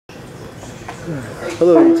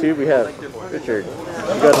Hello YouTube, we have Richard.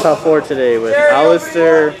 We got top 4 today with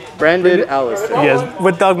Alistair, branded Alistair. Yes,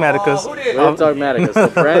 with Dogmatikas. With Dogmatika. So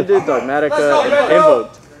branded, Dogmatika, and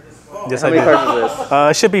Invoked. Yes, How I many do. cards is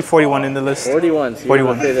this? Should be 41 in the list. 41, so you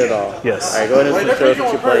 41. haven't played it all. Yes. Alright, go ahead and show us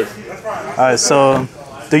what you played. Alright, so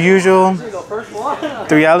the usual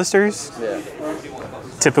 3 Alistairs. Yeah.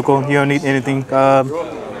 Typical, you don't need anything. 3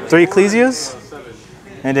 Ecclesias,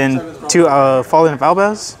 and then 2 Fallen of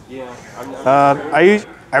Albaz.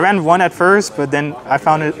 I ran 1 at first, but then I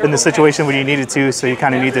found it in the situation where you needed 2, so you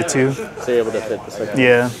kind of needed 2. So you're able to fit the second.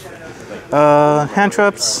 Yeah. Hand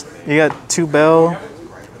traps, you got 2 Bell,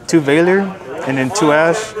 2 Valor, and then 2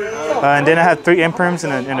 Ash. And then I have 3 Imperms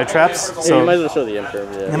and the traps. Yeah, So you might as well show the Imperm.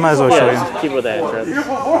 Yeah. I might as well show you. Just keep with the hand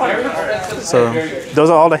trap. So those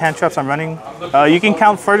are all the hand traps I'm running. You can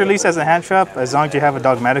count Further Release as a hand trap as long as you have a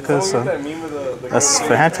Dogmatika. So that's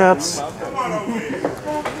for hand traps.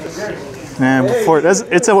 And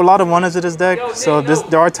it's a lot of one-ups in this deck. So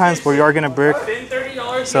there are times where you are gonna brick.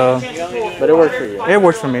 So, but it worked for you. It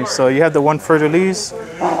worked for me. So you have the 1 Further Release,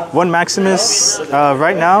 1 Maximus.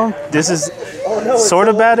 Right now, this is sort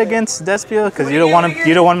of bad against Despia because you don't want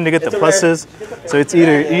him to get the pluses. So it's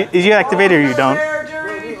either you activate it or you don't.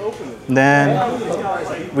 And then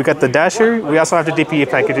we got the Dasher. We also have the DPE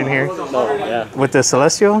package in here with the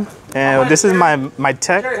Celestial. And this is my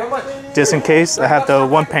tech, just in case. I have the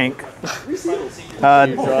 1 Pank.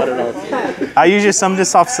 I usually summon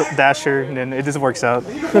this off Dasher, and then it just works out.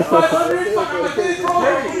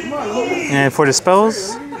 And for the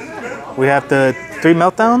spells, we have the 3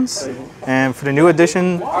 Meltdowns, and for the new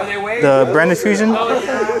edition, the Branded Fusion.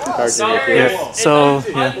 Yeah. So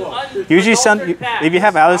usually if you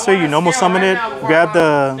have Alistair, you normal summon it, grab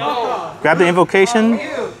the invocation,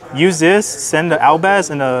 use this, send the Albaz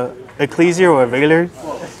and a Ecclesia or a Valor,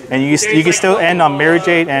 and you can still end on Mary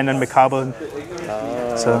Jade and on Macabre.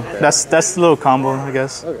 So that's the little combo, I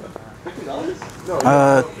guess. Okay.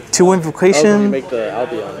 2 Invocation. You make the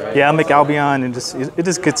Albion, right? Yeah, I'll make Albion, and it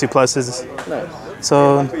just gets you pluses. Nice.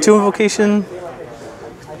 So 2 Invocation,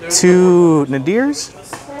 2 Nadirs,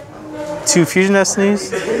 2 Fusion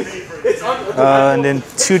Destinies, and then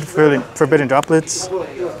 2 Forbidden Droplets.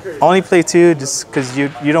 Only play 2 just because you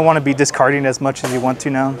don't want to be discarding as much as you want to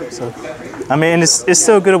now. So I mean, it's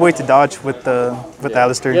still a good way to dodge with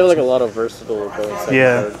Alistair. You have like a lot of versatile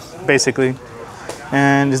cards. Basically.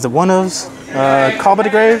 And is the one-ofs, Call by the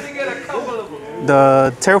Grave,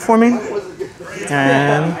 the Terraforming,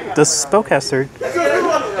 and the Spellcaster.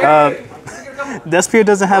 Despia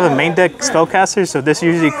doesn't have a main deck Spellcaster, so this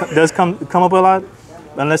usually does come up a lot.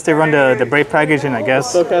 Unless they run the Brave package, and I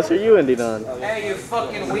guess. What spellcaster are you ending on?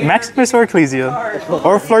 Maximus or Ecclesia,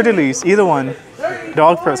 or Fleur de Lis, either one. They're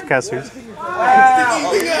all spellcasters.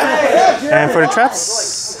 And for the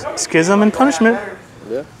traps, Schism and Punishment.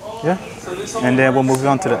 Yeah. And then we'll move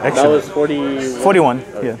on to the extra. That was 41?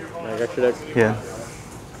 Okay. Yeah. I got your deck. Yeah.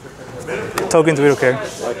 Tokens, we don't care.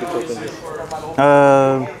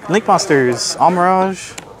 Link Monsters,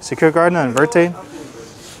 Almirage, Secure Garden, and Verte.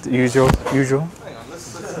 The usual.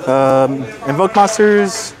 Invoked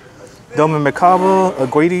Monsters, Dome and Macabre,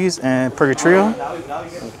 Aguides, and Purgatrio.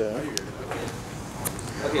 Okay.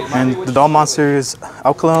 And the Doll Monsters,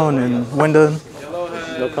 Alcalone and Winda.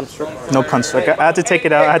 No Construct? No Construct. I had to take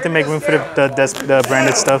it out. I had to make room for the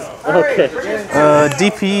branded stuff. Okay.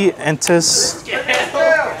 DP, Entis,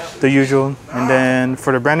 the usual. And then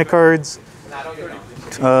for the branded cards,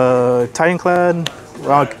 Titanclad,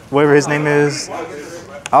 whatever his name is,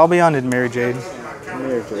 Albion and Mary Jade.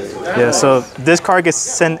 Yeah, so this card gets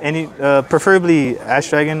sent preferably Ash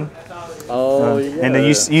Dragon. Oh, yeah. And then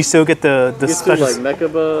you still get the special, like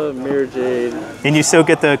Mechaba, Mirror Jade. And you still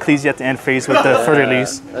get the Ecclesia at the end phase with the Further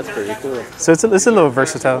Release. That's pretty cool. So it's a little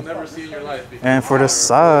versatile. And for the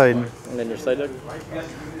side. And then your side deck?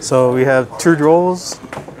 So we have 2 Drolls,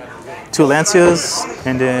 2 Lancias,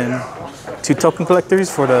 and then 2 Token Collectors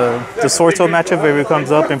for the Sorto matchup where it comes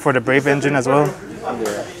up, and for the Brave Engine as well.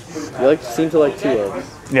 Yeah. You seem to like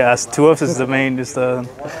 2-ofs. Yeah, 2-ofs is the main. It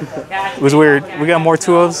was weird. We got more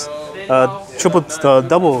 2-ofs,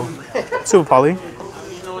 double Super Poly,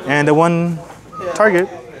 and the 1 target,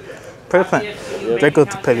 Predator Plant, Draco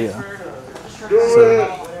Tupelia. So,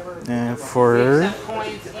 and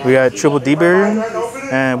we got triple D-Barrier,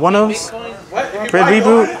 and 1-ofs, Red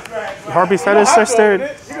Reboot, Harpy Feather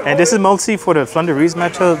Third. And this is mostly for the Flunder Reese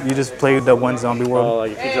matchup. You just play the 1 Zombie World. Oh,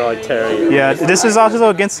 like if you draw like Terry. Yeah, this is also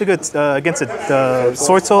against the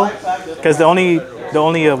Sword Soul, because the only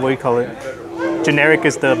what do you call it? Generic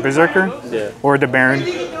is the Berserker or the Baron.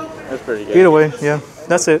 That's pretty good. Either way, yeah,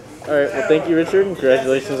 that's it. All right, well, thank you, Richard.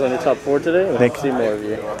 Congratulations on your top 4 today. We'll see more of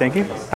you. Thank you.